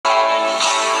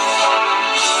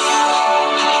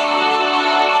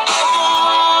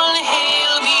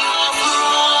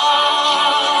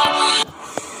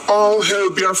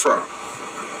Biafra.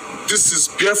 This is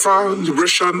Biafra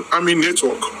Liberation Army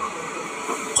Network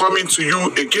coming to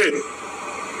you again.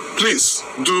 Please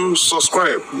do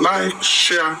subscribe, like,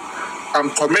 share,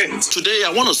 and comment. Today,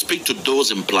 I want to speak to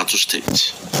those in Plateau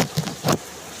State,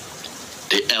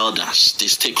 the elders, the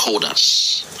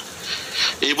stakeholders,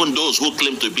 even those who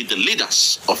claim to be the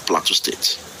leaders of Plateau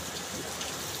State.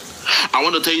 I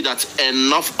want to tell you that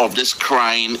enough of this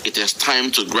crying. It is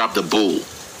time to grab the bull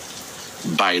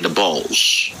by the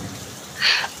balls.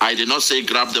 I did not say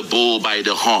grab the bull by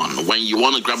the horn. When you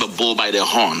want to grab a bull by the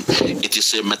horn, it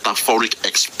is a metaphoric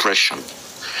expression.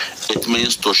 It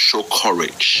means to show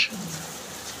courage.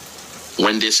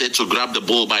 When they say to grab the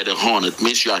bull by the horn, it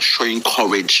means you are showing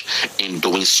courage in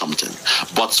doing something.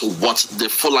 But what the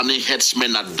Fulani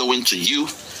headsmen are doing to you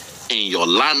in your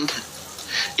land,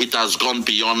 it has gone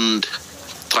beyond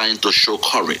trying to show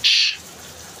courage.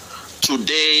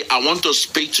 Today, I want to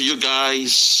speak to you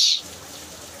guys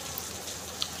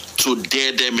to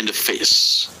dare them in the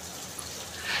face.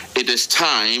 It is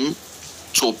time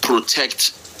to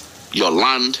protect your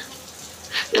land.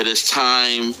 It is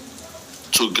time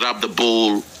to grab the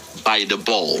bull by the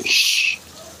balls.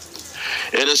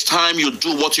 It is time you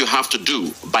do what you have to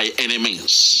do by any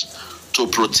means to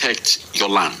protect your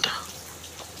land.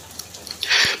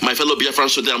 My fellow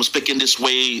Biafrans, today I'm speaking this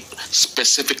way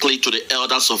specifically to the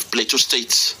elders of Plateau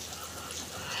State,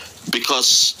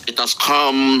 because it has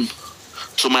come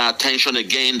to my attention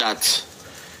again that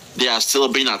they are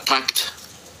still being attacked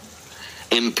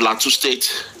in Plateau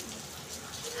State.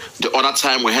 The other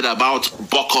time we heard about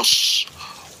Bokos,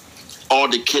 all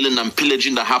the killing and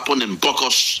pillaging that happened in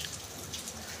Bokos,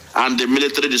 and the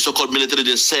military, the so-called military,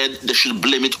 they said they should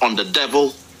blame it on the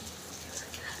devil.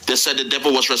 They said the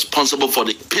devil was responsible for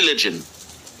the pillaging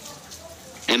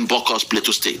in Bokos,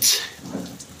 Plateau State.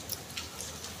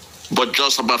 But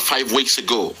just about 5 weeks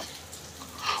ago,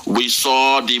 we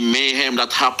saw the mayhem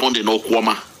that happened in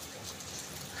Okwama.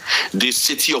 The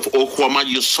city of Okwama,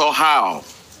 you saw how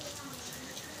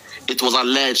it was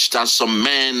alleged that some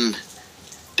men,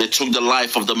 they took the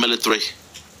life of the military.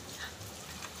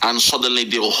 And suddenly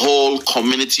the whole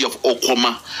community of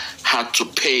Okwama had to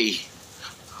pay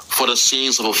for the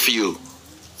sins of a few.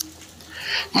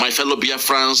 My fellow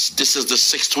Biafrans, this is the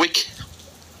 6th week.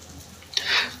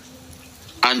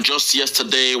 And just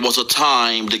yesterday was a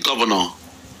time the governor,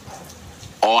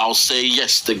 or I'll say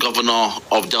yes, the governor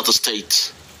of Delta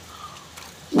State,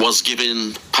 was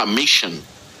given permission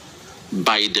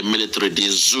by the military, the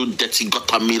zoo, dirty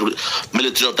gutter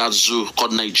military of that zoo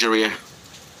called Nigeria.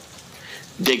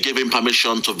 They gave him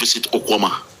permission to visit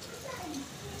Okwama.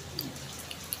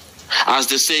 As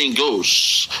the saying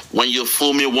goes, when you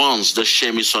fool me once, the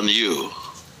shame is on you.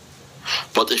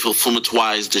 But if you fool me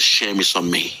twice, the shame is on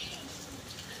me.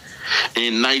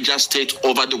 In Niger State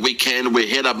over the weekend, we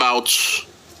heard about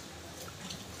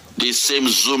the same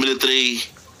zoo military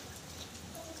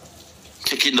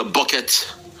kicking the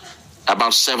bucket.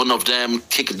 About 7 of them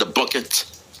kicked the bucket.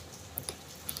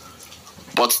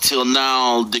 But till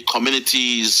now, the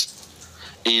communities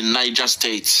in Niger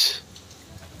State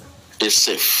is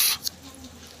safe.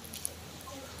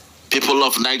 People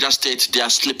of Niger State, they are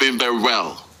sleeping very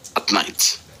well at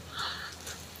night.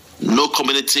 No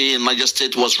community in Niger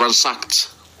State was ransacked.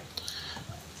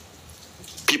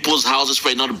 People's houses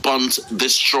were not burnt,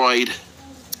 destroyed.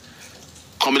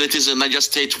 Communities in Niger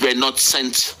State were not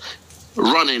sent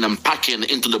running and packing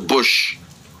into the bush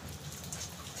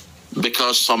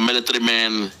because some military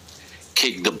men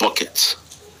kicked the bucket.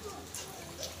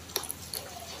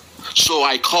 So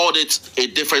I called it a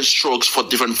different strokes for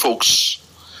different folks.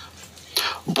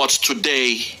 But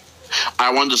today,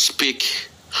 I want to speak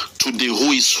to the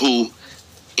who is who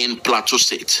in Plateau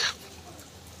State.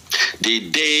 The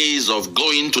days of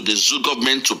going to the zoo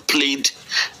government to plead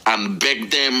and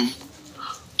beg them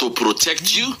to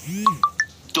protect you,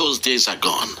 those days are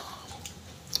gone.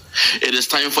 It is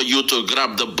time for you to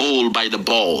grab the bull by the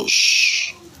balls.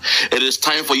 It is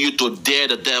time for you to dare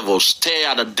the devil, stare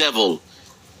at the devil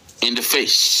in the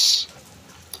face.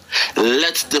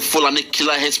 Let the Fulani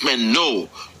killer headsmen know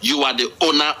you are the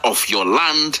owner of your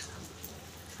land,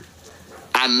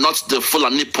 and not the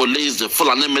Fulani police, the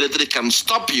Fulani military can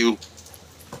stop you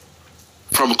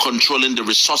from controlling the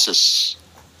resources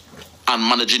and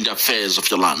managing the affairs of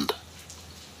your land.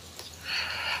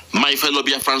 My fellow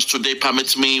Biafrans, today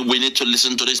permits me, we need to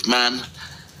listen to this man.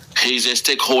 He's a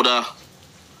stakeholder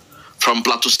from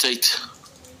Plateau State.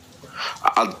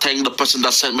 I'll thank the person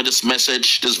that sent me this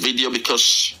message, this video,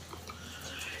 because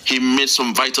he made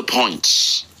some vital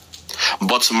points.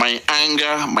 But my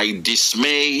anger, my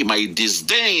dismay, my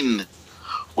disdain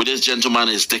with this gentleman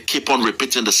is they keep on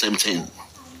repeating the same thing.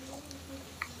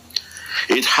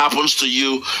 It happens to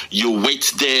you, you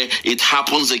wait there, it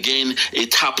happens again, and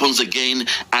it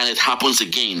happens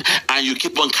again. And you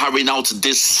keep on carrying out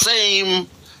this same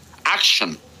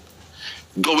action,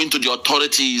 going to the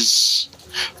authorities,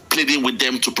 pleading with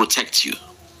them to protect you.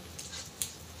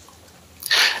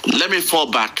 Let me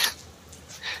fall back.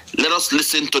 Let us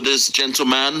listen to this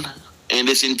gentleman in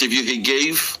this interview he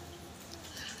gave,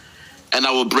 and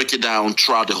I will break it down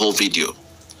throughout the whole video.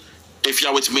 If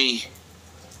you're with me,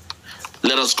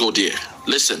 let us go there.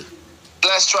 Listen.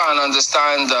 Let's try and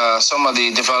understand some of the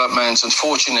developments,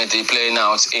 unfortunately, playing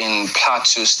out in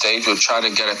Plateau State. We'll try to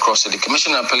get across to the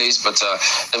Commissioner of Police, but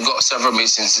they've got several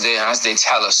meetings today, as they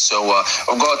tell us. So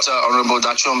we've got Honorable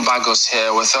Dachon Bagos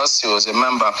here with us. He was a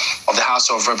member of the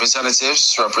House of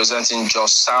Representatives, representing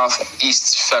Jos South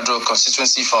East Federal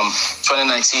Constituency from 2019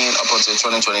 up until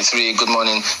 2023. Good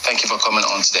morning. Thank you for coming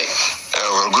on today.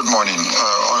 Well, good morning.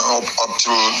 Up to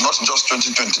not just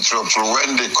 2023, up to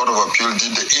when the Court of Appeal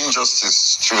did the injustice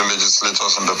to the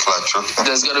legislators in the Plateau.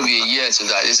 There's got to be a year to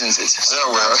that, isn't it? So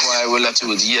yeah, well, that's why we left it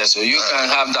with year. So you can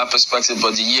have that perspective,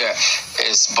 but the year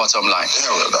is bottom line. Yeah,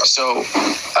 well, so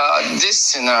this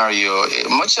scenario,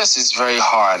 much as it's very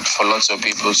hard for lots of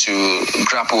people to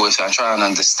grapple with and try and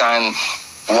understand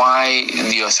why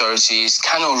the authorities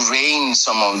cannot rein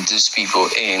some of these people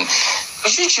in.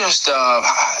 Could you just,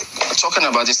 talking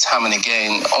about this time and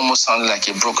again, almost sounded like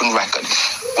a broken record.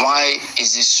 Why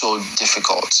is it so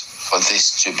difficult for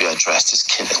this to be addressed, these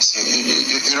killings?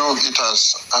 You know, it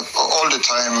has, all the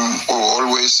time, we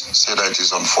always say that it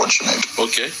is unfortunate.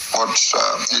 Okay. But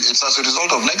it's as a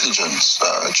result of negligence,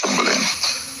 Chamberlain.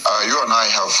 You and I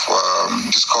have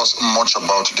discussed much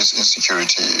about this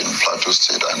insecurity in Plateau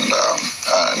State and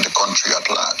the country at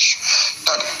large.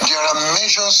 That there are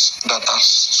measures that are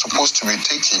supposed to be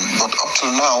taken, but up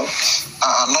till now,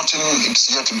 nothing is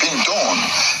yet been done.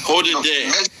 Hold it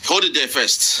there. Hold it there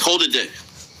first. Hold it there.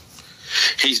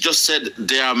 He's just said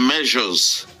there are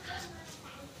measures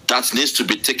that needs to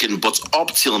be taken, but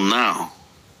up till now,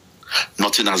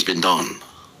 nothing has been done.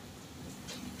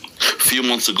 A few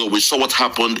months ago, we saw what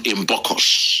happened in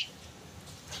Bokos,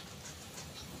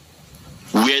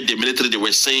 where the military, they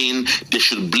were saying they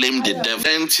should blame the devil.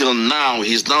 Until now,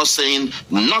 he's now saying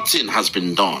nothing has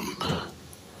been done.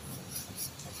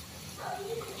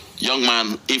 Young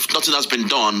man, if nothing has been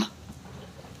done,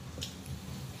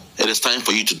 it is time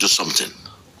for you to do something.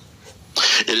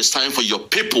 It is time for your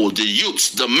people, the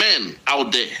youths, the men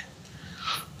out there,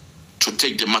 to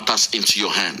take the matters into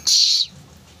your hands.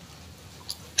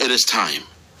 It is time.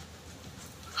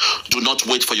 Do not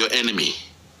wait for your enemy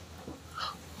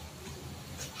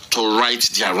to right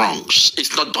their wrongs.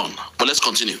 It's not done. But let's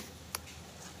continue.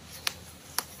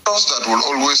 That will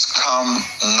always calm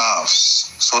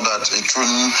nerves, so that it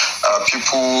will,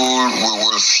 people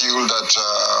will feel that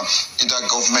either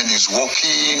government is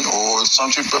working or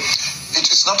something. But it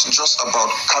is not just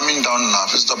about calming down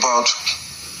nerves. It's about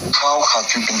how have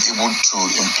you been able to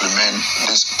implement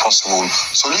these possible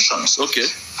solutions. Okay.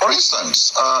 For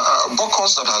instance,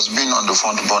 Bokos that has been on the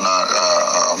front burner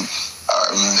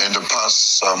in the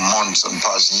past months and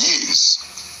past years.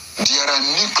 There are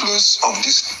nucleus of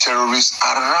these terrorists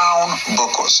around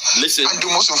Bokos. Listen. And the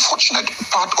most unfortunate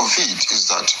part of it is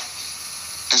that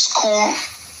the school,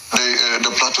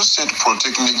 the Plateau State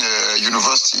Polytechnic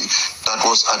University that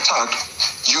was attacked,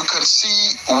 you can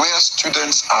see where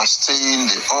students are staying,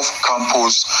 the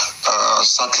off-campus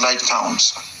satellite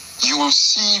towns. You will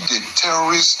see the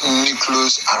terrorist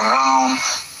nucleus around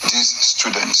these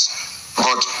students.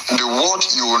 But the word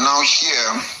you will now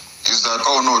hear is that,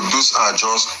 oh no, those are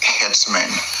just headsmen.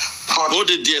 But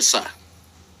hold it there, sir.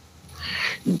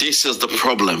 This is the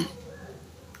problem.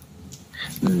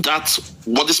 That's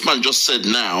what this man just said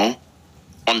now.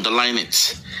 Underline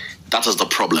it. That is the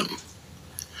problem.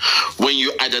 When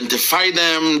you identify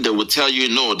them, they will tell you,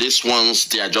 no, these ones,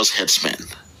 they are just headsmen.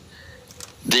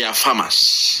 They are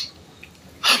farmers.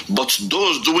 But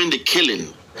those doing the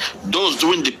killing, those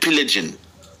doing the pillaging,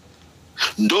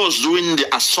 those doing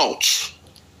the assault,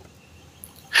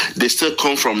 they still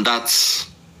come from that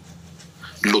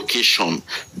location,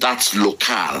 that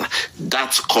locale,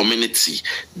 that community,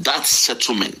 that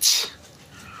settlement,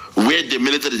 where the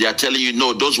military, they are telling you,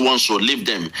 no, those ones who leave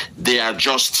them, they are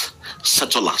just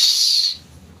settlers.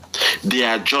 They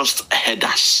are just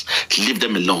headers. Leave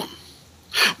them alone.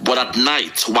 But at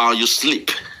night, while you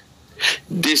sleep,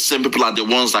 these same people are the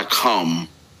ones that come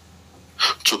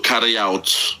to carry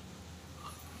out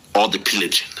all the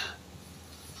pillaging.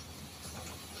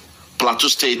 Plateau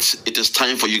State, it is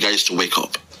time for you guys to wake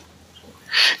up.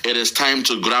 It is time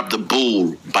to grab the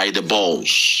bull by the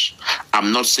balls.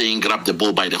 I'm not saying grab the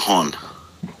bull by the horn.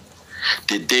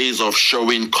 The days of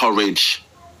showing courage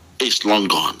is long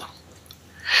gone.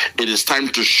 It is time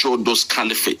to show those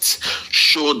caliphates,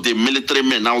 show the military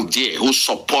men out there who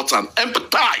support and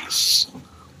empathize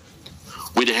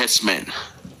with the headsmen.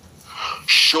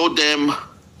 Show them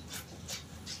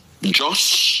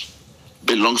Jos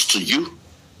belongs to you.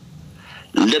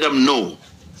 Let them know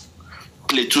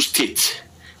Plateau State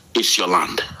is your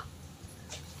land.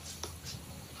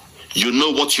 You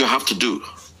know what you have to do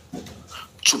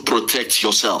to protect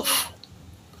yourself.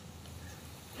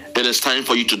 It is time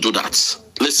for you to do that.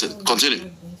 Listen, continue.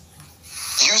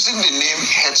 Using the name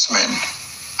headsmen,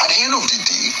 at the end of the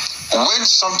day, when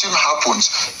something happens,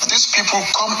 these people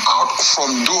come out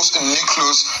from those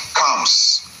nucleus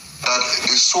camps that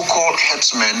the so-called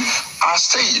headsmen are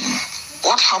staying.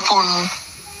 What happened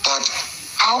that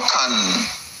how can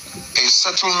a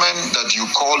settlement that you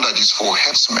call that is for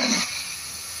headsmen,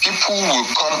 people will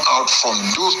come out from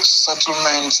those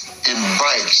settlements in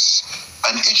bikes,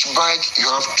 and each bike, you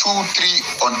have 2, 3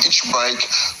 on each bike,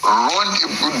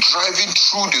 driving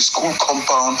through the school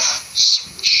compound,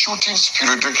 shooting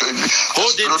spiritually.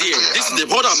 Hold it there. This is the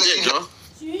hold on there,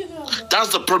 Joe. That's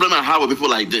the problem I have with people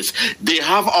like this. They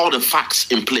have all the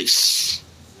facts in place.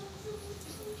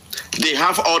 They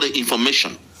have all the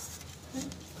information.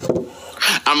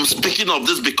 I'm speaking of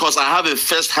this because I have a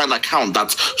first-hand account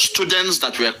that students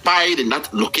that were acquired in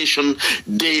that location,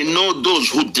 they know those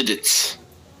who did it.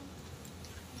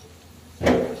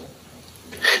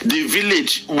 The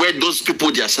village where those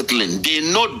people they are settling, they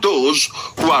know those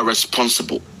who are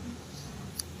responsible.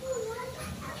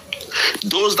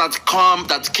 Those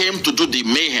that came to do the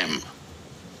mayhem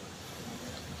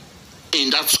in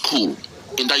that school,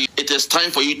 it is time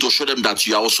for you to show them that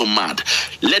you are also mad.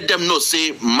 Let them know,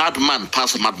 say, madman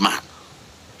pass madman.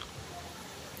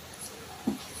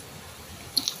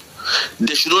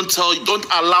 They shouldn't tell you, don't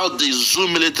allow the Zoo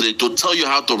military to tell you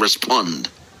how to respond.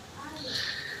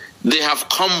 They have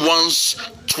come once,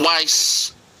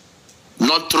 twice,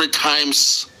 not 3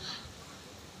 times.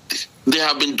 They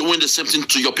have been doing the same thing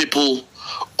to your people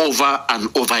over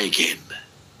and over again.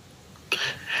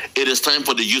 It is time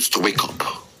for the youth to wake up.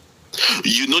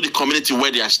 You know the community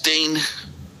where they are staying.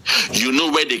 You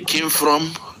know where they came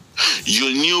from.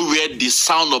 You knew where the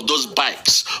sound of those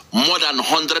bikes, more than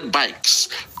 100 bikes,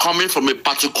 coming from a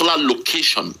particular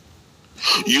location.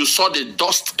 You saw the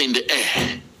dust in the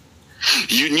air.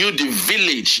 You knew the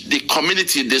village, the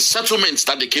community, the settlements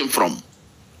that they came from.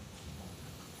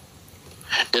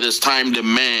 It is time the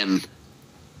men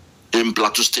in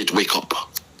Plateau State wake up.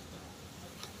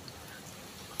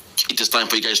 It is time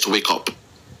for you guys to wake up.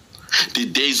 The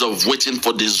days of waiting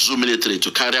for the Zoo military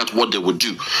to carry out what they would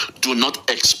do, do not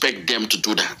expect them to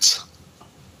do that.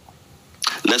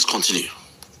 Let's continue.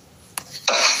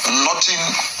 Nothing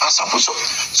has happened.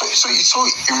 So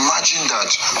imagine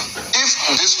that if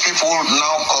these people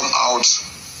now come out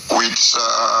with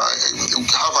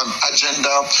have an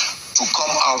agenda to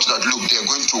come out that look, they're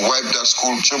going to wipe that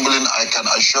school, Chamberlain, I can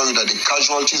assure you that the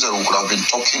casualties that we could have been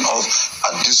talking of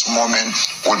at this moment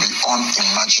will be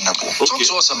unimaginable. Okay. Talk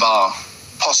to us about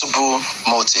possible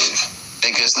motive.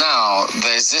 Because now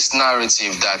there's this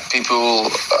narrative that people,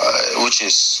 which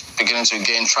is beginning to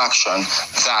gain traction,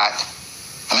 that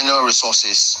mineral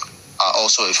resources are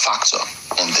also a factor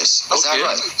in this. Is that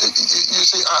right? You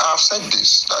see, I've said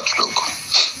this, that look,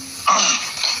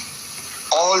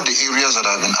 all the areas that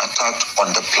have been attacked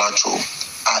on the plateau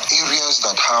are areas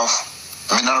that have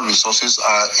mineral resources,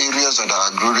 are areas that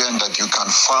are agrarian, that you can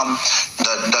farm,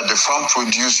 that the farm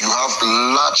produce. You have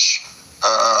large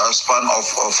span of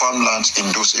farmlands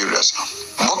in those areas.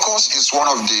 Bokos is one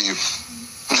of the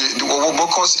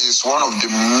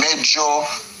major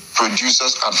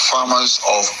producers and farmers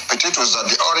of potatoes, that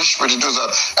the Irish potatoes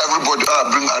that everybody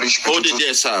bring Irish potatoes. Hold it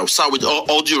there, sir. Sir, with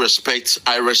all due respect,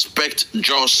 I respect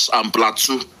Jos and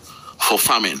Plateau for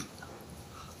farming.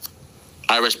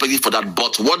 I respect it for that.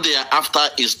 But what they are after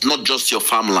is not just your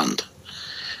farmland.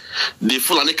 The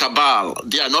Fulani Cabal,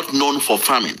 they are not known for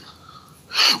farming.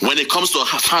 When it comes to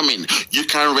farming, you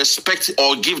can respect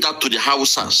or give that to the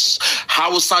Hausas.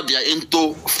 Hausa, they are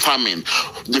into farming.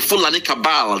 The Fulani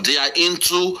Cabal, they are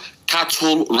into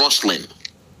cattle rustling.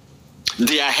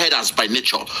 They are herders by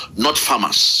nature, not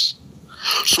farmers.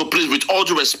 So please, with all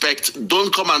due respect,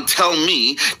 don't come and tell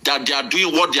me that they are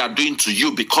doing what they are doing to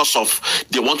you because of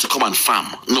they want to come and farm.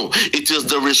 No, it is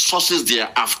the resources they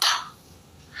are after.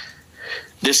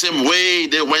 The same way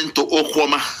they went to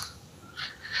Okwama.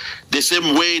 The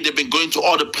same way they've been going to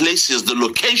all the places, the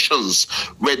locations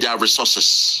where there are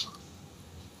resources.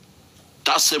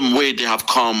 That same way they have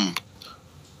come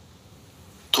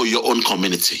to your own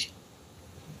community.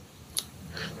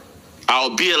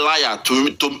 I'll be a liar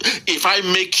to if I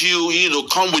make you,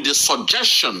 come with a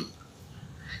suggestion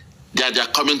that they are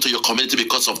coming to your community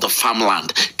because of the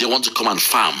farmland. They want to come and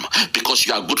farm because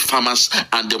you are good farmers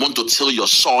and they want to till your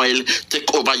soil,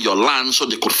 take over your land so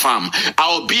they could farm.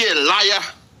 I'll be a liar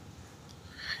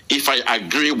if I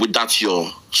agree with that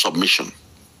your submission.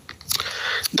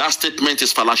 That statement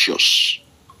is fallacious.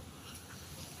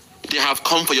 They have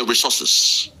come for your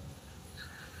resources.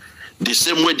 The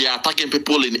same way they are attacking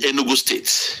people in Enugu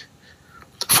State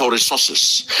for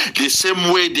resources. The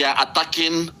same way they are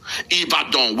attacking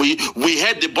Ibadan. We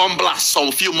had the bomb blast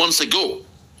some few months ago.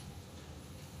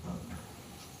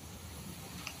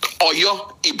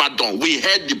 Oyo, Ibadan, we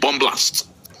had the bomb blast.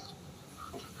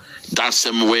 That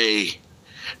same way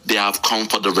they have come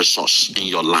for the resource in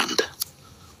your land.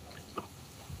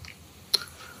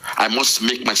 I must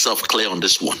make myself clear on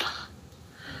this one.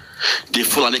 The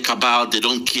Fulani cabal, they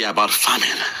don't care about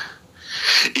famine.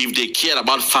 If they cared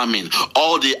about farming,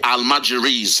 all the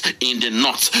Almajiris in the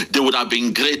north, they would have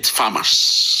been great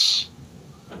farmers.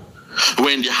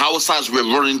 When the Hausas were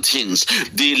running things,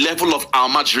 the level of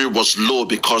Almajiri was low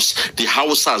because the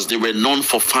Hausas, they were known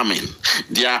for farming.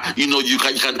 They are, you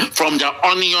can from their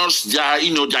onions,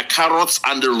 their carrots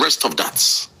and the rest of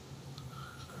that.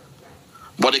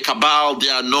 But the cabal, they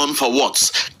are known for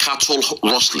what? Cattle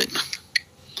rustling.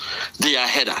 They are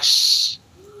headers.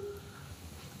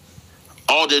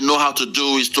 All they know how to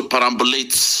do is to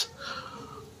perambulate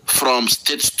from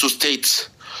state to state,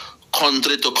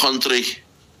 country to country,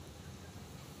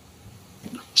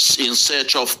 in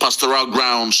search of pastoral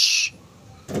grounds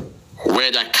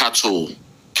where their cattle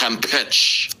can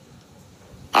perch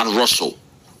and rustle.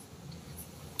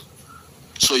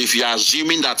 So if you are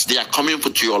assuming that they are coming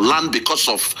to your land because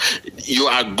of you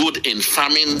are good in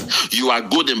farming, you are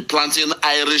good in planting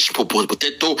Irish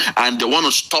potato, and they want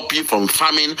to stop you from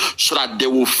farming so that they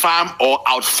will farm or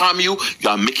out-farm you, you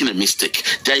are making a mistake.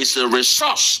 There is a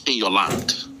resource in your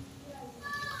land.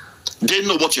 They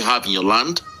know what you have in your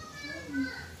land.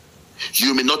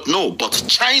 You may not know, but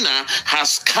China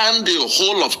has scanned the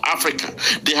whole of Africa.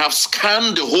 They have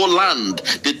scanned the whole land,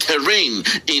 the terrain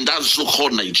in that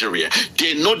so-called Nigeria.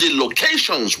 They know the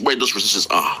locations where those resources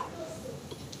are.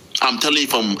 I'm telling you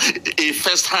from a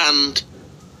first-hand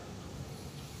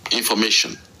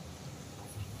information.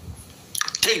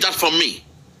 Take that from me.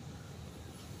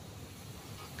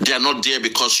 They are not there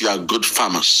because you are good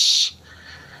farmers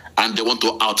and they want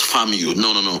to out-farm you.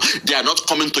 No. They are not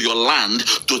coming to your land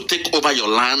to take over your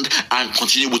land and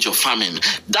continue with your farming.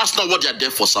 That's not what they are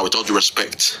there for, sir, with all due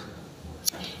respect.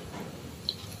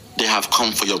 They have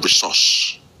come for your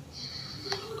resource.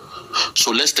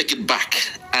 So let's take it back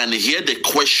and hear the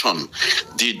question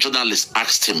the journalist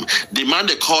asked him. The man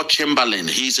they call Chamberlain,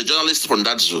 he's a journalist from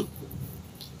that zoo.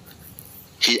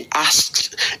 He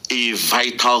asked a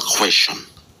vital question.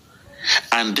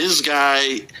 And this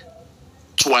guy,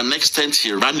 to an extent,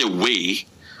 he ran away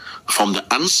from the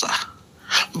answer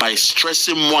by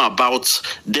stressing more about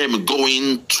them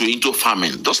going into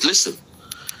farming. Just listen.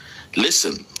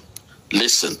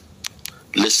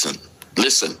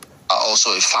 Are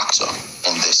also a factor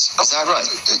in this. Is that right?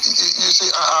 You see,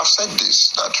 I've said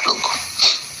this, that look,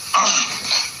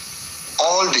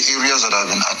 all the areas that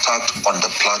have been attacked on the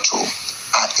plateau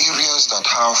are areas that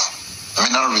have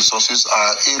mineral resources,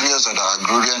 are areas that are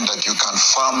agrarian, that you can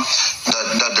farm,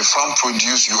 that the farm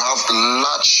produce. You have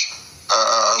large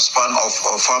span of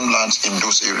farmlands in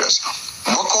those areas.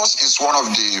 Bokos is one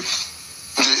of the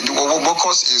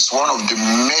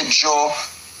major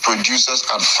producers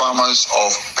and farmers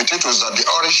of potatoes, that the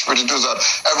Irish potatoes that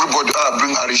everybody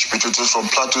bring Irish potatoes from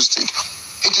Plateau State.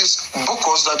 It is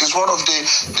Bokos that is one of the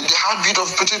heartbeat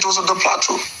of potatoes on the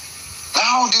plateau.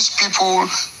 Now these people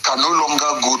can no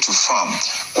longer go to farm.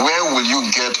 Where will you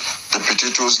get the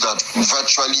potatoes that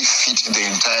virtually feed the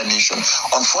entire nation?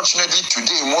 Unfortunately,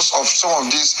 today, most of some of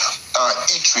these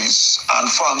eateries and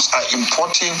farms are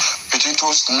importing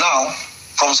potatoes now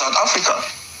from South Africa.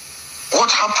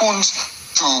 What happens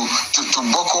to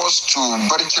Bokos, to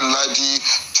Barkin-Ladi,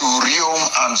 to Riom,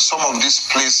 and some of these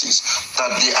places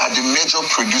that they are the major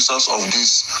producers of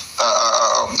this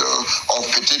of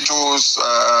potatoes,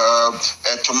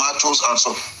 tomatoes, and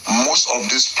so most of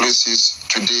these places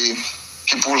today,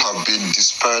 people have been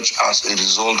dispersed as a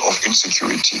result of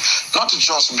insecurity. Not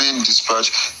just being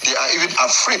dispersed, they are even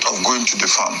afraid of going to the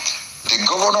farm. The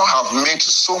governor have made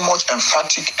so much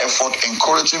emphatic effort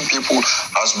encouraging people,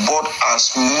 has bought as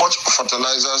much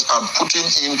fertilizers and putting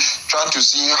in, trying to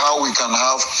see how we can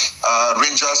have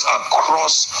rangers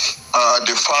across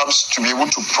the farms to be able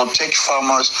to protect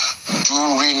farmers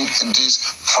during this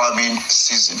farming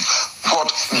season.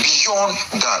 But beyond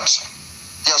that,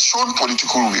 He has shown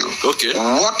political will. Okay.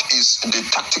 What is the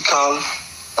tactical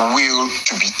will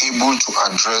to be able to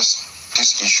address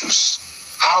these issues?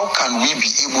 How can we be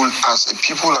able as a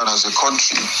people and as a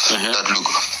country that look,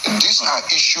 these are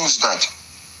issues that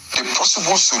the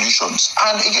possible solutions,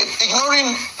 and again,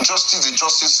 ignoring justice, the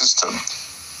justice system.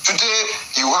 Today,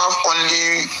 you have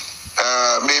only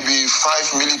maybe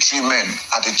 5 military men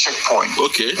at the checkpoint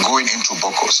going into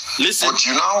Bokos. Listen. But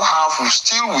you now have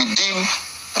still within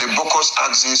the Bokos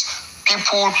axis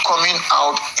people coming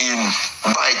out in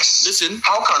bikes. Listen.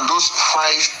 How can those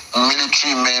 5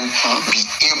 military men be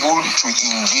able to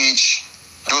engage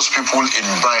those people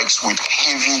in bikes with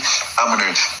heavy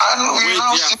ammunition?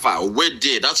 And wait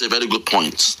there. That's a very good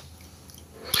point.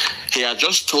 He had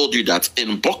just told you that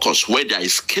in Bokos, where there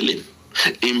is killing,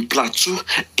 in Plateau,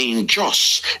 in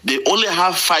Jos, they only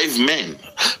have 5 men,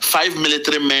 5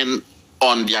 military men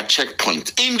on their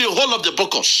checkpoint in the whole of the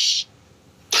Bokos.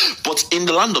 But in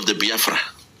the land of the Biafra,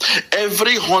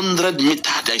 every 100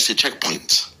 meters there is a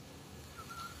checkpoint.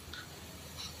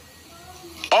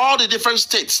 All the different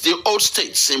states, the old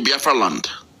states in Biafra land,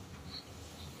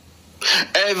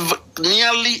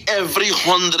 nearly every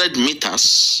 100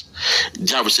 meters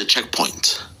there is a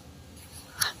checkpoint.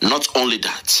 Not only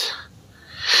that,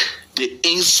 the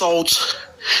insult,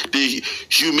 the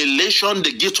humiliation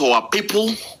they give to our people.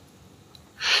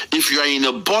 If you are in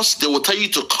a bus, they will tell you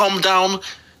to come down,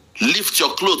 lift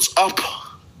your clothes up,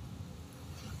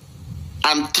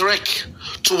 and trek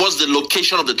towards the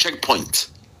location of the checkpoint.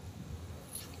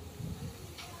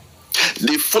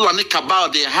 The Fulani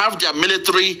Cabal, they have their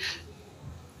military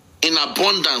in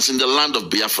abundance in the land of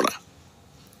Biafra.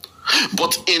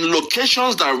 But in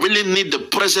locations that really need the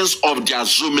presence of their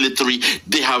Zoo military,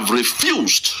 they have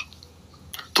refused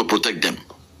to protect them.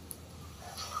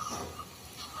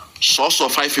 Source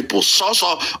of 5 people, source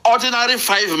of ordinary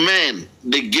 5 men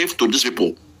they gave to these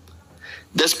people.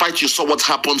 Despite you saw what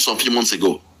happened some few months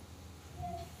ago,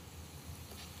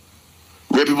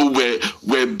 where people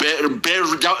were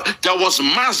buried. There was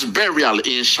mass burial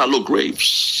in shallow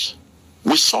graves.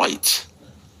 We saw it.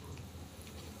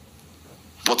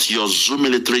 But your Zoo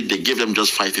military, they gave them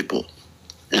just 5 people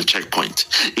in checkpoint,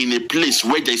 in a place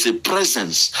where there is a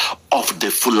presence of the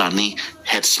Fulani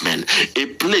headsmen, a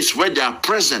place where there are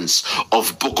presence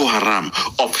of Boko Haram,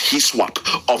 of Hiswap,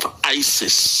 of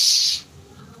ISIS.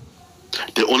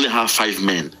 They only have 5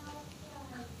 men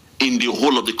in the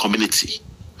whole of the community.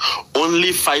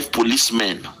 Only 5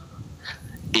 policemen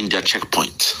in their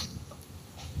checkpoint.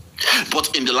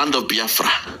 But in the land of Biafra,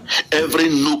 every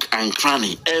nook and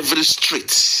cranny, every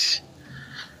street,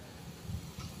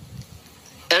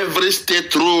 every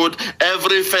state road,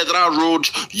 every federal road,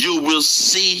 you will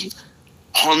see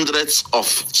hundreds of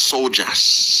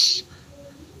soldiers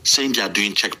saying they are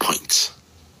doing checkpoints.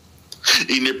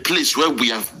 In a place where we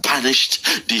have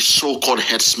banished the so-called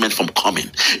headsmen from coming.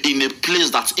 In a place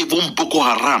that even Boko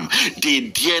Haram, they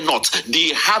dare not,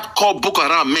 the hardcore Boko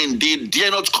Haram men, they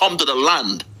dare not come to the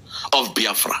land of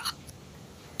Biafra.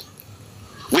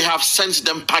 We have sent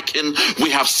them packing,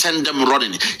 we have sent them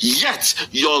running. Yet,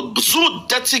 your Zoo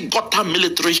dirty gutter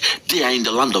military, they are in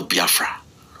the land of Biafra.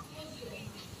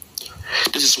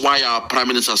 This is why our Prime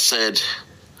Minister said,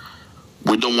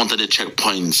 we don't want any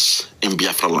checkpoints in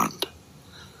Biafra land.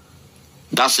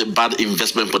 That's a bad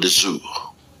investment for the Zoo.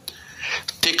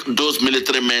 Take those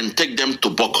military men, take them to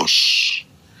Bokos.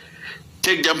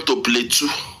 Take them to Plateau.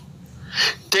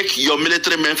 Take your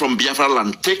military men from Biafra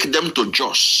land, take them to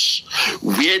Jos,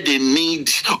 where they need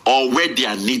or where they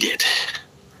are needed.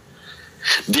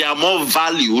 They are more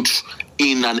valued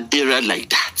in an area like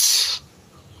that.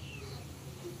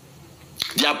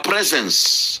 Their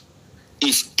presence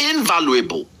is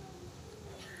invaluable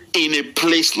in a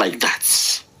place like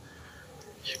that,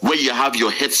 where you have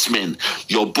your headsmen,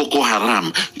 your Boko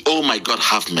Haram. Oh my God,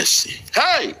 have mercy.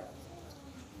 Hey!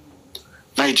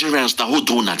 Nigerians, now who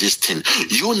doing this thing?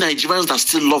 You Nigerians that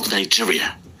still love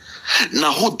Nigeria.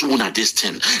 Now who doing this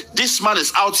thing? This man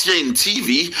is out here in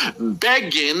TV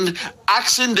begging,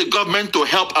 asking the government to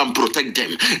help and protect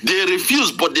them. They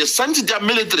refuse, but they sent their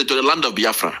military to the land of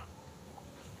Biafra.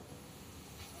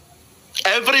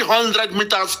 Every 100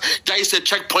 meters, there is a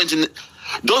checkpoint.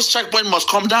 Those checkpoints must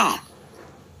come down.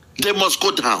 They must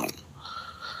go down.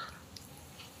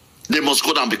 They must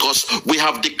go down because we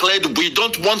have declared we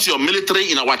don't want your military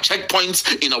in our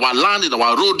checkpoints, in our land, in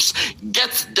our roads.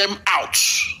 Get them out.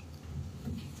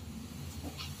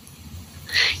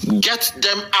 Get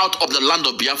them out of the land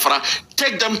of Biafra.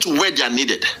 Take them to where they are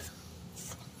needed.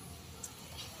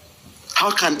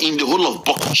 How can in the whole of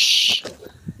Bokos,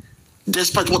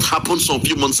 despite what happened some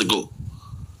few months ago,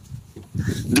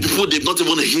 The people they've not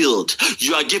even healed.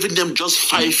 You are giving them just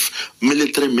 5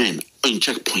 military men in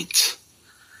checkpoint.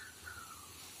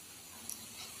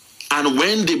 And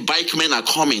when the bike men are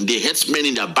coming, the headsmen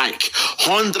in their bike,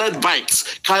 100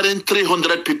 bikes carrying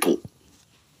 300 people.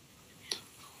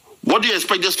 What do you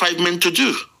expect these 5 men to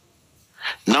do?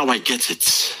 Now I get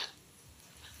it.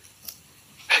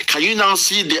 Can you now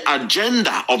see the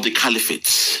agenda of the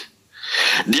caliphate?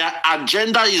 Their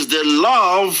agenda is the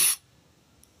love,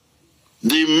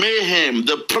 the mayhem,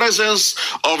 the presence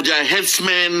of their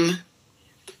headsmen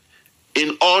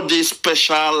in all these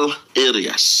special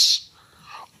areas.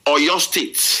 Oyo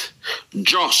State,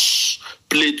 Jos,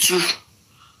 Plateau,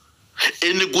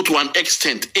 Enugu to an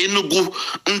extent, Enugu,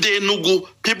 Nde Enugu,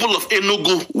 people of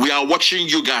Enugu, we are watching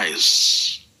you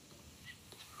guys.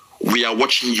 We are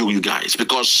watching you guys,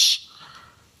 because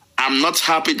I'm not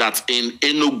happy that in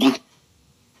Enugu,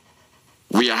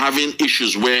 we are having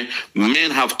issues where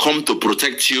men have come to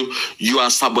protect you, you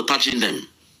are sabotaging them.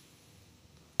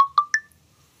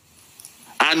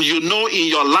 And you know in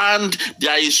your land,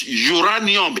 there is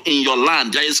uranium in your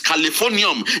land. There is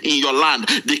californium in your land.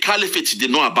 The caliphate, they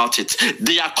know about it.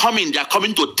 They are coming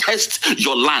to test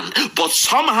your land. But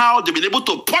somehow they've been able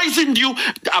to poison you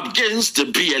against the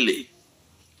BLA.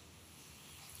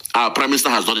 Our Prime Minister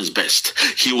has done his best.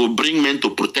 He will bring men to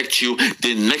protect you.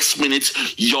 The next minute,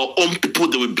 your own people,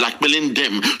 they will be blackmailing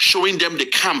them, showing them the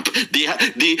camp,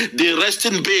 the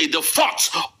resting bay, the fort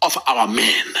of our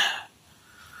men.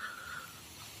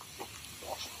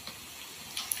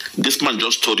 This man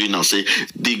just told you now, say,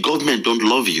 the government don't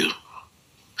love you.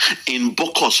 In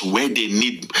Bokos, where they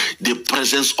need the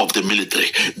presence of the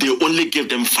military, they only give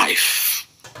them 5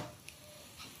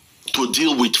 to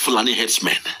deal with Fulani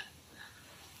headsmen.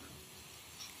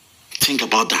 Think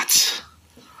about that.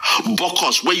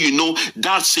 Bokos, where you know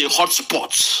that's a hot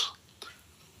spot.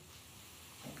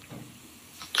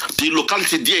 The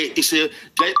locality there is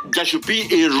there should be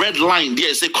a red line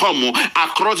there. Say, come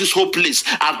across this whole place.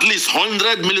 At least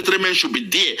 100 military men should be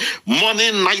there,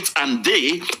 morning, night, and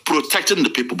day, protecting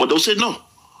the people. But they'll say no.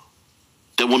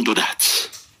 They won't do that.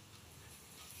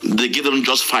 They give them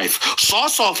just 5.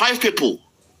 Source of 5 people.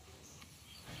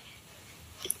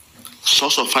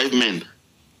 Source of 5 men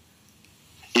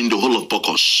in the whole of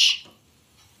Bokos.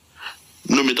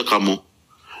 No me tokamo.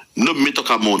 No me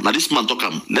tokamo. Now this man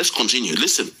tokam. Let's continue.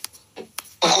 Listen.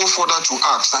 Go further to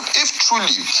ask that if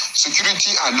truly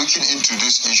security are looking into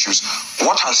these issues,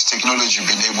 what has technology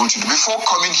been able to do? Before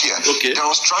coming here, there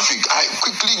was traffic. I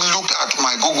quickly looked at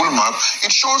my Google map. It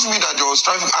shows me that there was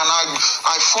traffic, and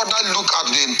I further look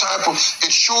at the entire. It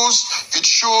showed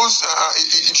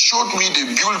me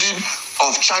the building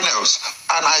of channels,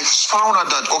 and I found out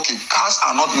that cars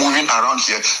are not moving around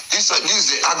here. This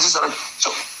is the axis. So,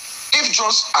 if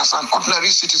just as an ordinary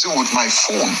citizen with my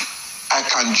phone, I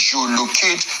can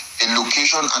geolocate a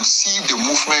location and see the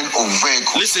movement of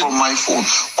vehicles from my phone.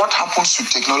 What happens to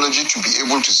technology to be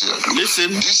able to see that?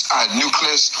 These are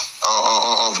nucleus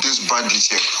of this bandit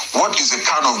here. What is the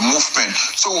kind of movement?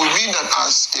 So we mean that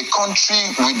as a country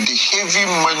with the heavy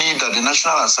money that the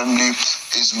National Assembly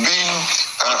is being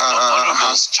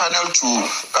has channeled to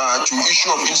issue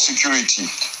of insecurity,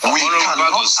 we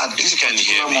cannot at this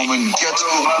particular moment get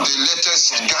the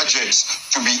latest gadgets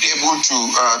to be able to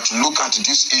look at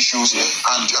these issues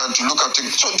and to look at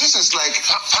things. So this is like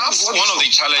perhaps one of the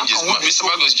challenges, Mr.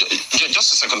 Bagos,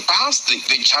 just a second. Perhaps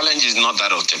the challenge is not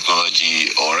that of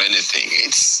technology or anything.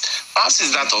 Perhaps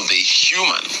is that of the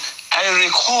human. I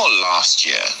recall last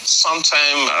year,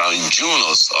 sometime around June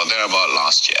or thereabout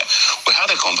last year, we had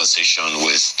a conversation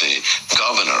with the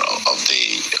governor of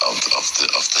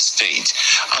the state,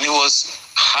 and he was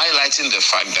highlighting the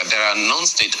fact that there are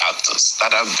non-state actors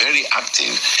that are very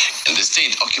active in the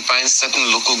state, occupying certain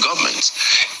local governments.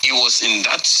 It was in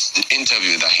that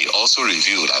interview that he also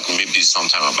revealed, maybe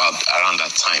sometime around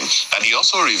that time, that he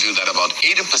also revealed that about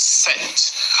 80%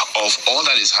 of all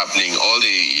that is happening, all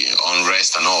the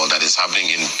unrest and all that is happening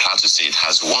in Plateau State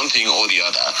has one thing or the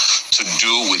other to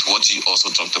do with what he also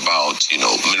talked about,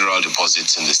 mineral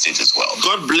deposits in the state as well.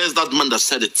 God bless that man that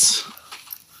said it.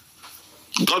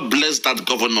 God bless that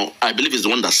governor. I believe he's the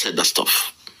one that said that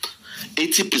stuff.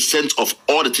 80% of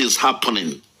all the things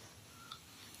happening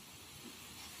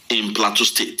in Plateau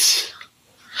State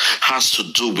has to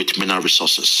do with mineral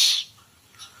resources.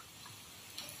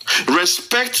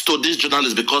 Respect to these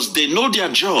journalists, because they know their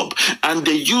job and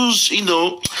they use,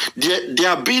 they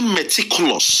are being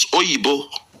meticulous. Oyibo.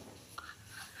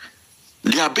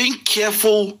 They are being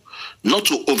careful not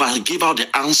to give out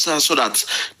the answer so that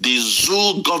the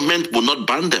zoo government will not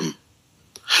ban them.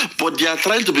 but they are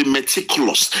trying to be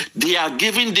meticulous. They are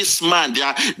giving this man,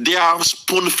 they are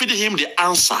spoon-feeding him the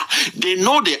answer. They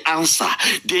know the answer.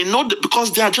 They know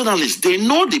because they are journalists. They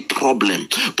know the problem.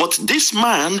 But this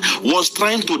man was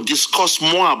trying to discuss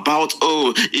more about,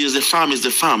 oh, is the farm, is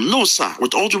the farm. No, sir,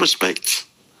 with all due respect,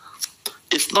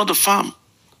 it's not the farm.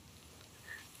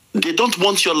 They don't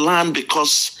want your land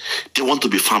because they want to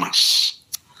be farmers.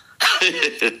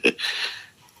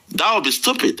 That would be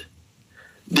stupid.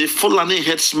 The Fulani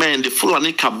headsmen, the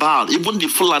Fulani cabal, even the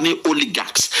Fulani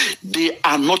oligarchs, they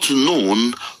are not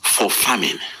known for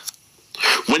farming.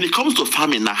 When it comes to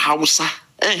farming, now Hausa,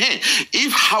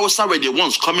 if Hausa were the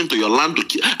ones coming to your land,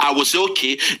 I would say,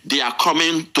 okay, they are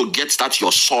coming to get at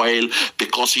your soil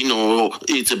because, you know,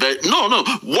 it's a very... No.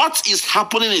 What is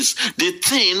happening is the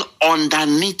thing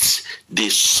underneath the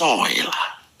soil,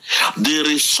 the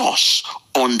resource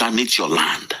underneath your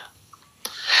land.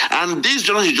 And this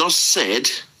journalist just said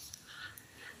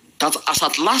that as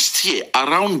at last year,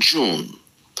 around June,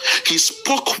 he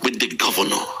spoke with the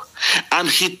governor and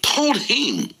he told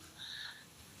him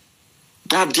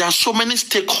that there are so many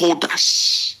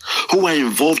stakeholders who are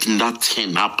involved in that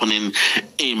thing happening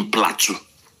in Plateau.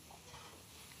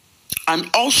 And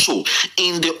also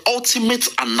in the ultimate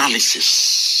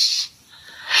analysis,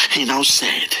 he now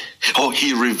said, or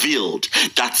he revealed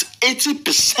that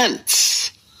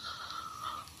 80%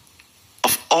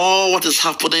 of all what is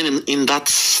happening in that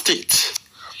state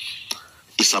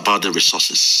is about the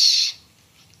resources.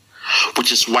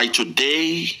 Which is why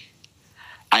today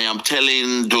I am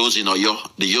telling those in Oyo,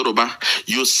 the Yoruba,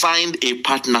 you signed a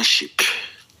partnership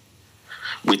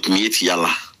with Mieti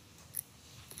Yala.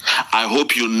 I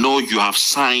hope you know you have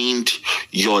signed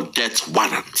your death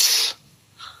warrant.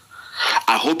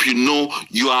 I hope you know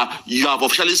you have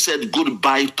officially said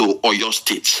goodbye to Oyo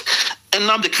State. And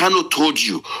now the Kano told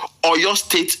you, Oyo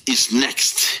State is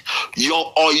next.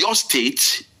 Your Oyo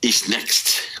State is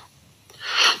next.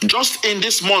 Just in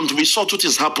this month, we saw two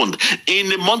things happened. In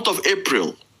the month of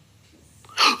April,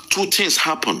 two things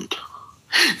happened.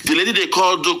 The lady they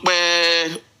called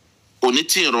Dukbe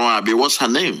Onitiroabe, what's her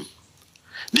name?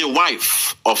 The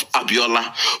wife of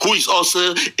Abiola, who is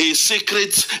also a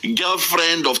secret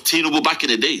girlfriend of Tinubu back in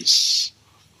the days.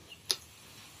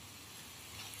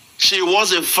 She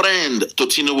was a friend to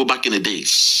Tinubu back in the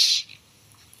days.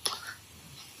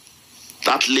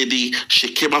 That lady,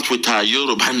 she came out with her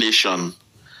Yoruba Nation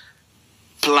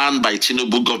planned by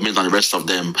Tinubu government and the rest of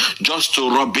them just to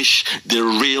rubbish the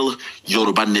real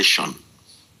Yoruba Nation.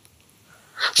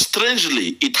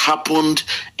 Strangely, it happened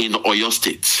in Oyo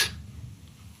State.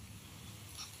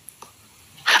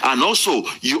 And also,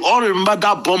 you all remember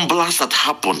that bomb blast that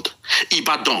happened,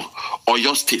 Ibadan,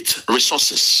 Oyo State,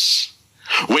 resources.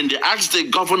 When they asked the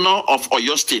governor of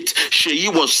Oyo State, Sheyi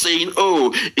was saying,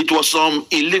 oh, it was some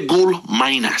illegal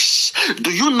miners.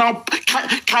 Do you now,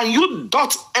 can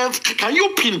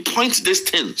you pinpoint these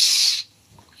things?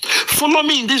 Follow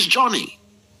me in this journey.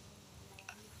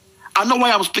 I know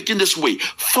why I'm speaking this way.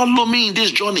 Follow me in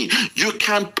this journey. You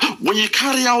can, when you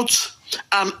carry out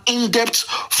an in-depth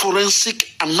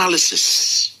forensic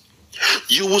analysis,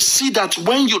 you will see that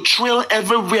when you trail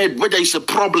everywhere where there is a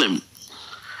problem,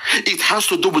 it has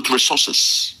to do with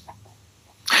resources.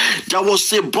 There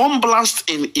was a bomb blast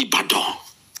in Ibadan,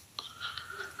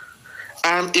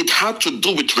 and it had to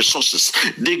do with resources.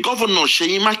 The governor,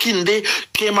 Sheyi Makinde,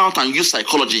 came out and used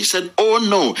psychology. He said, oh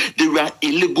no, they were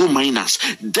illegal miners.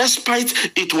 Despite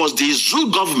it was the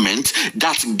zoo government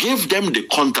that gave them the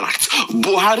contract.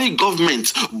 Buhari government,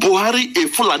 Buhari, a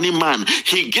Fulani man,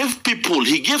 he gave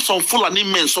some Fulani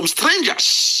men, some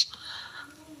strangers,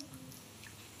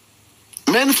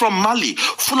 men from Mali,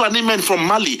 Fulani men from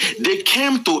Mali, they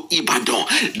came to Ibadan.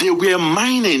 They were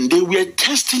mining, they were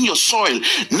testing your soil.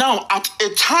 Now, at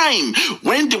a time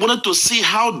when they wanted to see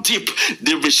how deep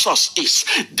the resource is,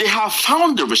 they have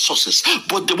found the resources,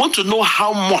 but they want to know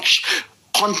how much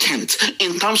content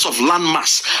in terms of land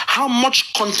mass, how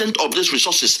much content of these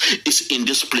resources is in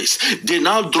this place. They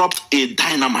now dropped a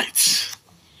dynamite.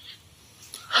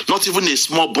 Not even a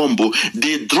small bomb,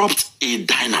 they dropped a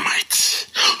dynamite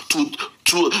to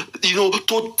till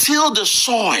the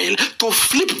soil, to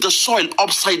flip the soil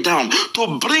upside down,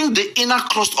 to bring the inner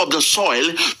crust of the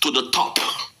soil to the top.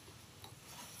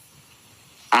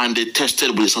 And they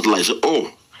tested with the satellite.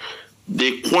 Oh,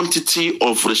 the quantity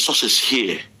of resources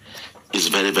here is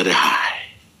very, very high.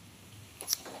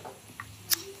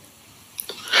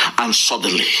 And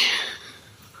suddenly,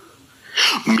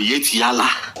 Mieti Yala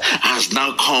has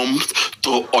now come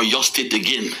to Oyo State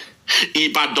again,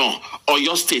 Ibadan,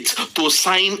 Oyo State, to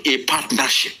sign a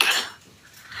partnership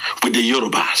with the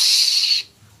Yorubas.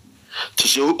 To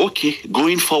say, okay,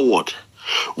 going forward,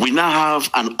 We now have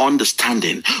an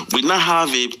understanding. We now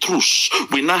have a truce.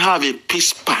 We now have a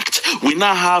peace pact. We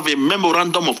now have a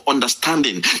memorandum of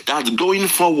understanding that going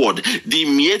forward, the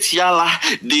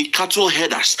Mietiala, the cattle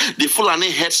headers, the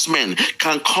Fulani headsmen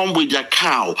can come with their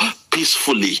cow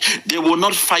peacefully. They will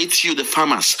not fight you, the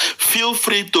farmers. Feel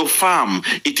free to farm.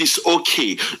 It is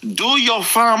okay. Do your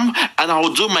farm and I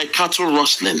will do my cattle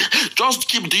rustling. Just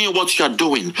keep doing what you are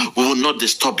doing. We will not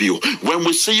disturb you. When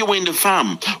we see you in the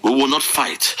farm, we will not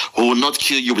fight. We will not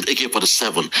kill you with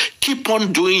AK-47. Keep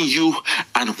on doing you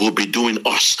and we'll be doing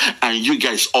us. And you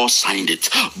guys all signed it.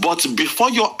 But before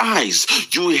your eyes,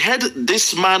 you heard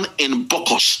this man in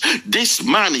Bokos, this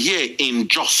man here in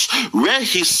Jos, where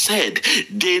he said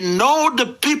they know the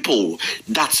people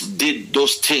that did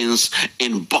those things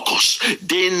in Bokos.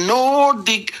 They know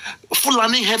the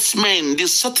Fulani headsmen, the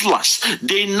settlers.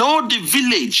 They know the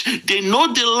village. They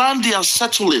know the land they are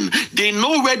settling. They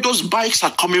know where those bikes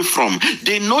are coming from.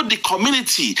 They know the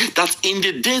community that in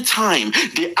the daytime,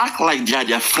 they act like they are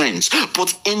their friends.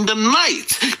 But in the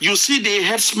night, you see the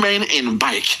headsmen in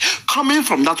bike coming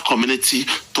from that community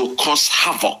to cause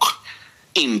havoc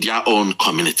in their own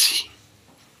community.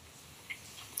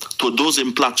 To those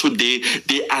in Plateau, they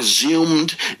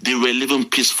assumed they were living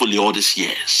peacefully all these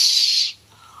years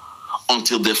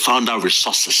until they found out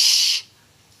resources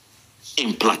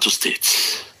in Plateau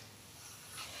State.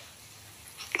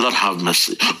 Lord have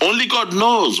mercy. Only God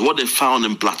knows what they found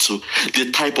in Plateau, the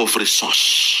type of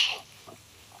resource.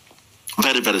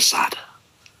 Very, very sad.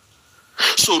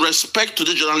 So respect to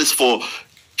the journalist for,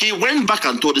 he went back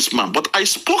and told this man, but I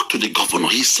spoke to the governor.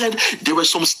 He said there were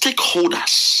some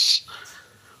stakeholders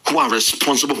who are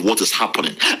responsible for what is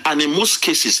happening. And in most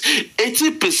cases,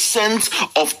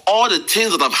 80% of all the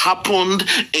things that have happened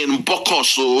in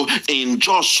Bokoso, in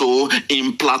Joso,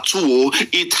 in Plateau,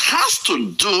 it has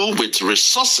to do with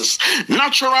resources,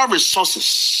 natural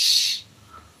resources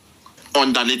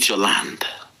underneath your land.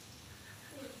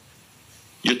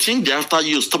 You think they're after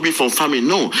you, stop you from farming?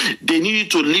 No, they need you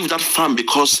to leave that farm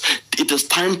because it is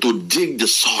time to dig the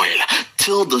soil,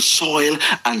 till the soil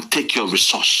and take your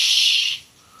resource.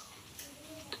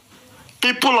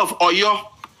 People of Oyo,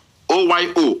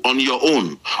 OYO, on your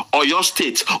own, Oyo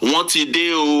State, want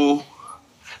ideo.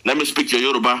 Let me speak your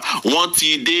Yoruba. Want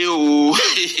ideo.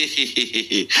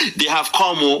 They have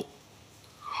come.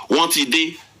 Want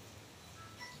ide.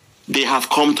 They have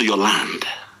come to your land.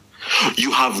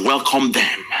 You have welcomed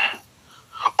them.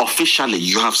 Officially,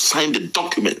 you have signed the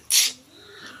document.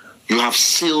 You have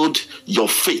sealed your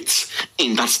fate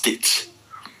in that state.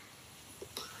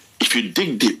 If you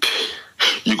dig deep,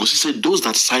 you go see those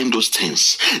that signed those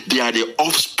things, they are the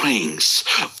offsprings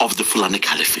of the Fulani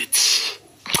Caliphate.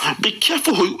 Be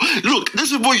careful. Look,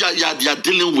 these people you are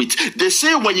dealing with, they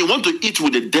say when you want to eat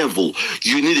with the devil,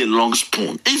 you need a long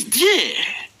spoon. It's there.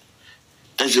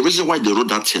 There's a reason why they wrote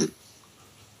that thing.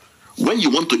 When you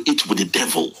want to eat with the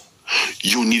devil,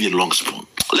 you need a long spoon.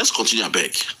 Let's continue, I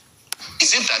beg.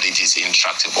 Is it that it is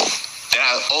intractable? There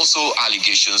are also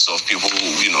allegations of people,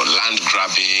 land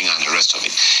grabbing and the rest of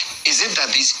it. Is it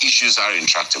that these issues are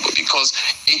intractable? Because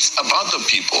it's about the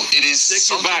people. It is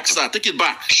take it back, sir. Take it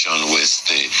back. With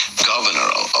the governor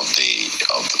of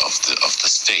the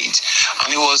state,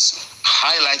 and he was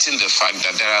highlighting the fact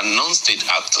that there are non-state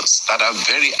actors that are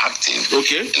very active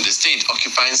in the state,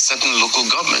 occupying certain local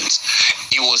governments.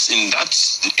 It was in that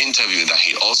interview that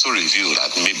he also revealed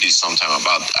that maybe sometime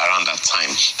around that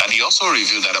time, that he also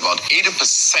revealed that about 80%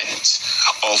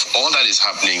 of all that is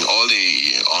happening, all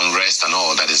the unrest and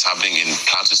all that is happening in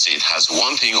Plateau State has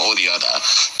one thing or the other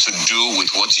to do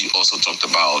with what he also talked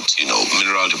about,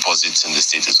 mineral deposits in the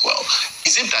state as well.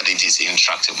 Is it that it is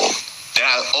intractable? There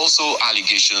are also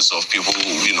allegations of people,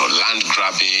 land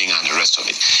grabbing and the rest of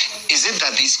it. Is it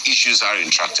that these issues are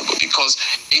intractable? Because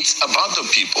it's about the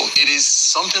people. It is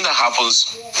something that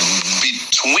happens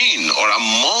between or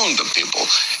among the people.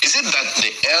 Is it that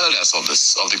the elders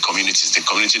of the communities, the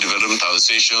community development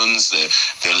associations,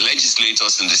 the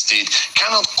legislators in the state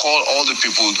cannot call all the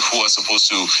people who are supposed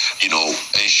to,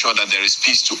 ensure that there is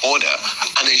peace to order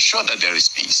and ensure that there is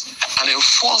peace and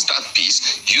enforce that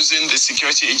peace using the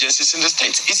security agencies in the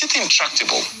state? Is it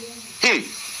intractable?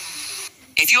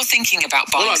 If you're thinking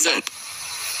about buying soap,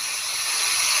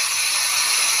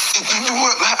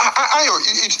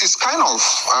 it's kind of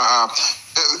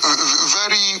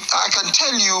very, I can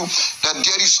tell you that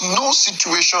there is no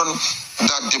situation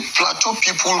that the Plateau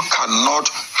people cannot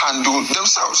handle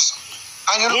themselves.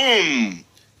 And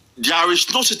there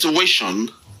is no situation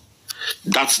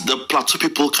that the Plateau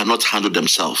people cannot handle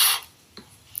themselves.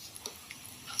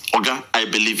 Oga, I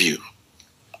believe you.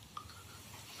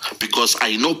 Because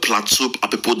I know Plateau are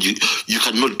people you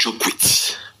cannot joke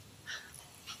with.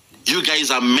 You guys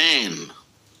are men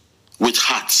with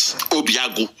hearts.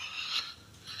 Obiago.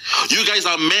 You guys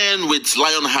are men with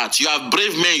lion hearts. You are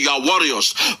brave men. You are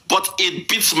warriors. But it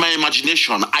beats my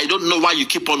imagination. I don't know why you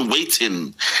keep on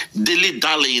waiting,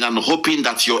 dilly-dallying and hoping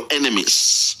that your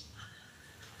enemies,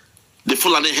 the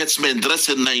Fulani headsmen dressed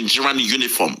in Nigerian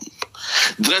uniform,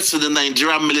 dressed in the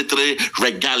Nigerian military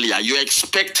regalia, you're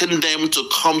expecting them to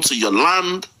come to your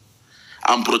land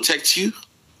and protect you?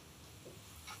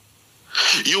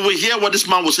 You will hear what this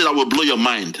man will say that will blow your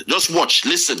mind. Just watch,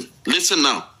 listen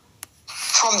now.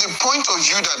 From the point of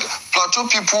view that Plateau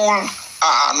people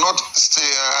are not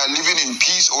living in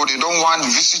peace, or they don't want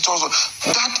visitors,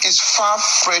 that is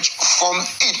far-fetched from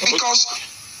it, because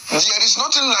there is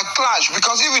nothing like clash.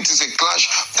 Because if it is a clash,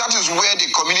 that is where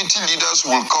the community leaders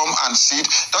will come and sit.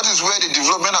 That is where the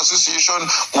development association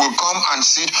will come and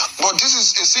sit. But this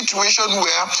is a situation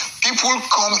where people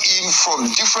come in from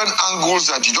different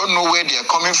angles that you don't know where they are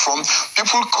coming from.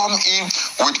 People come in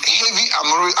with heavy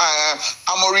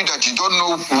armory that you don't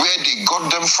know where they got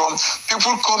them from.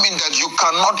 People come in that you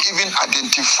cannot even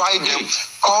identify them,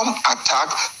 come,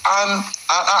 attack,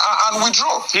 and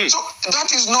withdraw. So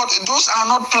that is not, those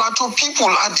are not Plateau people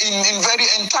in very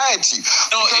entirety.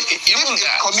 No, even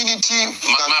that community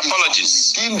my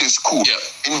apologies. Within the school,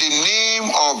 in the name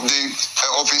of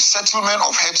a settlement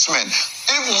of headsmen,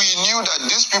 if we knew that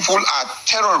these people are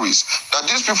terrorists, that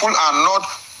these people are not,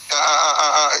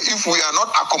 if we are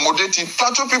not accommodating,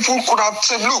 Plateau people could have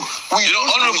said, look, we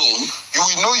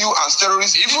know you as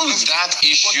terrorists. Even that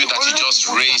issue that you just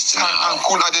raised now, and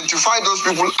could identify those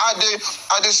people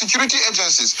are the security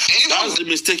agencies. That's the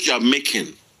mistake you are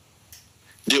making.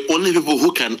 The only people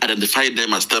who can identify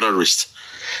them as terrorists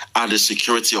are the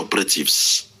security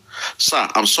operatives. Sir,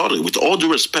 I'm sorry, with all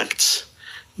due respect,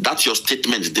 that's your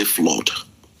statement, they flawed.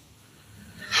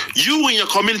 You in your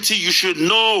community, you should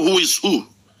know who is who,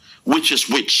 which is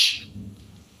which.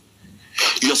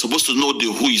 You are supposed to know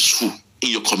the who is who in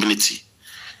your community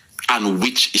and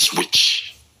which is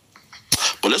which.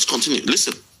 But let's continue.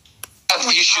 Listen. That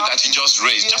issue that you just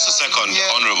raised, just a second,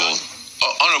 Honorable.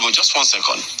 Honorable, just 1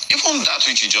 second. Even that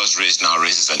which you just raised now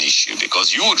raises an issue,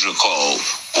 because you would recall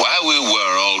while we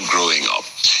were all growing up,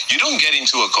 you don't get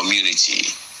into a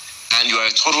community and you are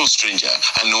a total stranger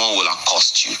and no one will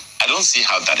accost you. I don't see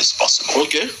how that is possible.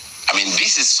 Okay. I mean,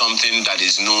 this is something that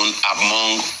is known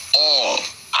among all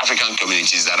African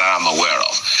communities that I'm aware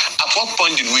of. At what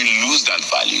point did we lose that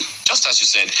value? Just as you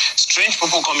said, strange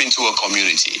people come into a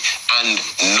community and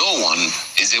no one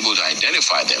is able to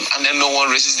identify them, and then no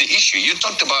one raises the issue. You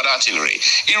talked about artillery.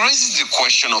 It raises the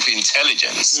question of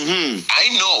intelligence. I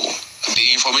know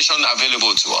the information available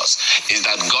to us is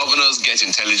that governors get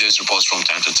intelligence reports from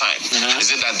time to time. Is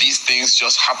it that these things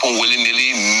just happen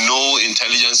willy-nilly? No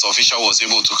intelligence official was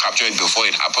able to capture it before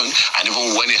it happened, and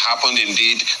even when it happened,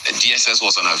 indeed, the DSS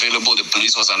was unavailable, the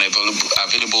police was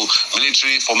unavailable,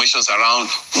 military formations around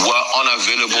were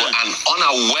unavailable and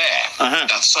unaware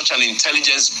that such an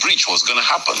intelligence breach was going to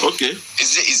happen. Okay.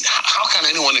 How can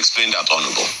anyone explain that,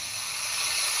 Honorable?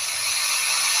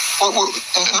 Well,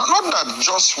 not that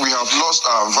just we have lost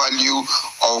our value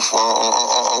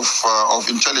of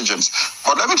intelligence,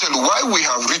 but let me tell you why we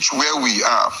have reached where we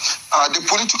are. The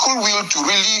political will to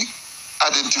really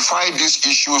identify these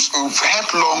issues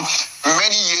headlong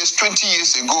many years, 20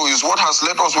 years ago, is what has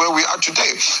led us where we are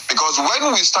today. Because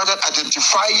when we started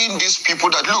identifying these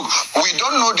people that, look, we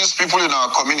don't know these people in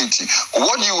our community.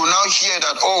 What you will now hear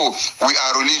that, oh, we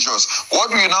are religious.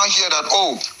 What we now hear that,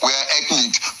 oh, we are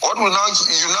ethnic. What will now,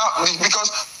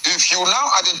 because if you now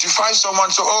identify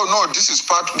someone, so, oh, no, this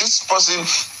person,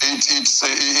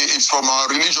 it's from our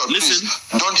religion. Listen.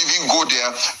 Please, don't even go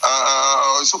there.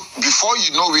 So before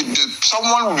you know it,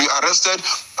 someone will be arrested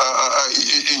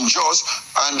in Jos,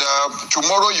 and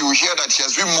tomorrow you will hear that he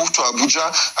has been moved to Abuja,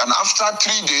 and after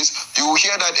 3 days you will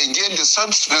hear that again the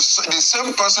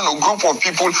same person or group of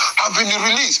people have been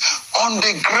released on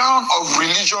the ground of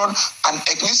religion and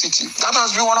ethnicity. That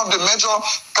has been one of the major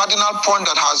cardinal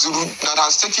points that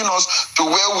has taken us to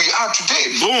where we are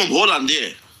today. Boom, hold on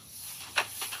there.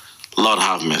 Lord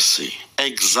have mercy.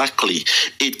 Exactly.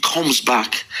 It comes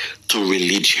back to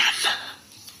religion.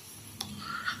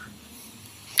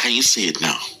 Can you see it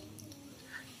now?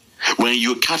 When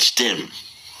you catch them,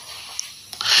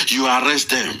 you arrest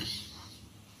them,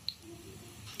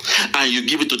 and you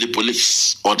give it to the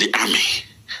police or the army.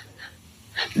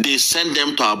 They send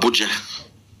them to Abuja.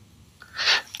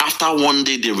 After 1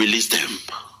 day, they release them.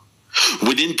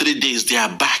 Within 3 days, they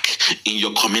are back in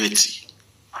your community.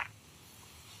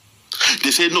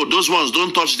 They say, no, those ones,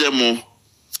 don't touch them more.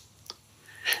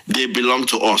 They belong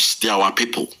to us. They are our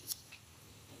people.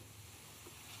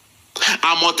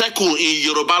 Amoteku in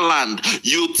Yoruba land,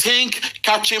 you think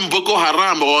catching Boko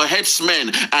Haram or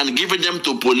headsmen and giving them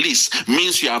to police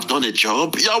means you have done a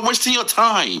job? You are wasting your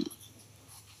time.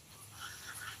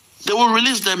 They will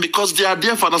release them because they are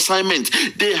there for an assignment.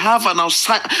 They have an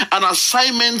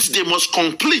assignment they must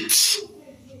complete.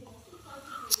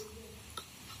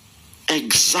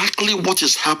 Exactly what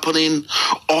is happening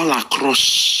all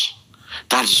across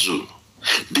that zoo.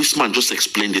 This man just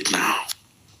explained it now.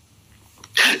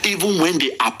 Even when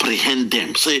they apprehend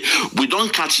them, say, we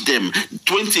don't catch them.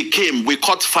 20 came, we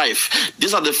caught 5.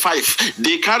 These are the 5.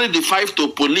 They carry the 5 to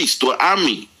police, to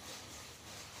army.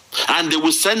 And they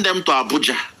will send them to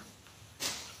Abuja.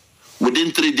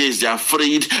 Within 3 days, they are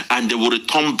freed and they will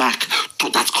return back to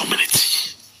that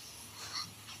community.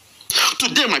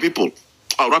 Today, my people,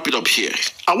 I'll wrap it up here.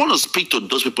 I want to speak to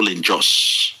those people in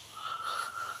Jos,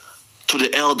 to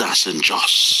the elders in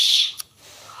Jos,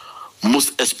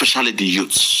 most especially the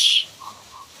youths.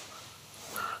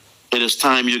 It is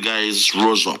time you guys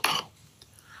rose up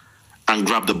and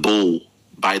grabbed the bull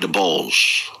by the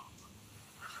balls.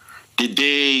 The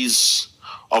days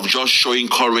of just showing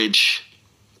courage,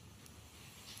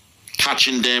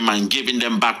 catching them and giving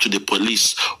them back to the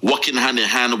police, working hand in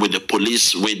hand with the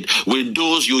police, with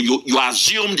those you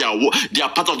assume they are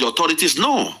part of the authorities.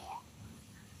 No.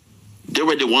 They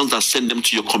were the ones that sent them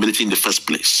to your community in the first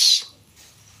place.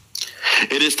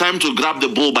 It is time to grab the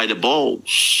bull by the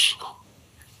balls.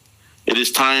 It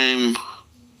is time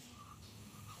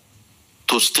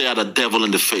to stare the devil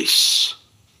in the face.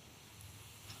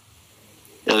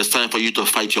 It is time for you to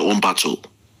fight your own battle.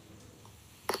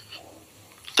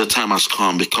 The time has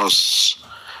come, because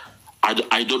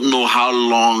I don't know how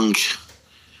long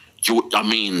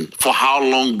for how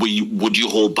long would you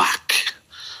hold back?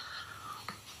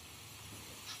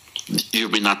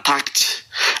 You've been attacked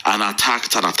and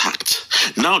attacked and attacked.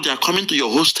 Now they are coming to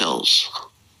your hostels.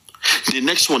 The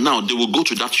next one now, they will go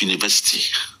to that university.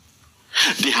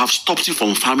 They have stopped you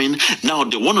from farming. Now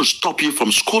they want to stop you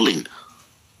from schooling.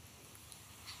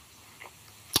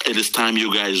 It is time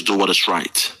you guys do what is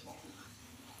right.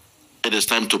 It is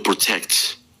time to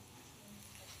protect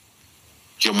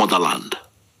your motherland.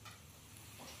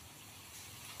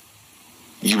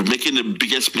 You're making the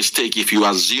biggest mistake if you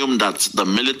assume that the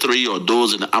military or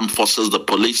those in the armed forces, the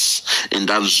police in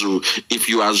that zoo, if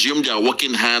you assume they are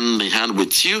working hand in hand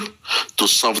with you to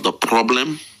solve the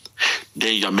problem,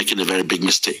 then you're making a very big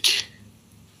mistake.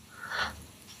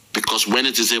 Because when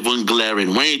it is even glaring,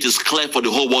 when it is clear for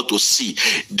the whole world to see,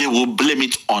 they will blame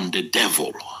it on the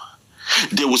devil.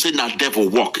 They will say, "Now devil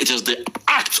walk. It is the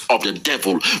act of the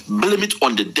devil. Blame it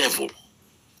on the devil.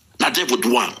 Now devil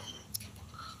do one."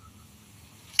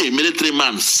 A military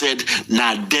man said,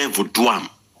 "Now devil do one."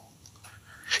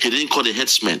 He didn't call the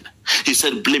headsman. He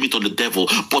said, blame it on the devil.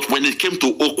 But when it came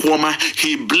to Okwama,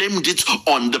 he blamed it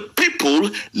on the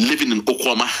people living in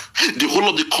Okwama. The whole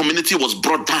of the community was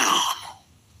brought down.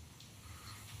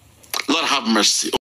 Lord have mercy.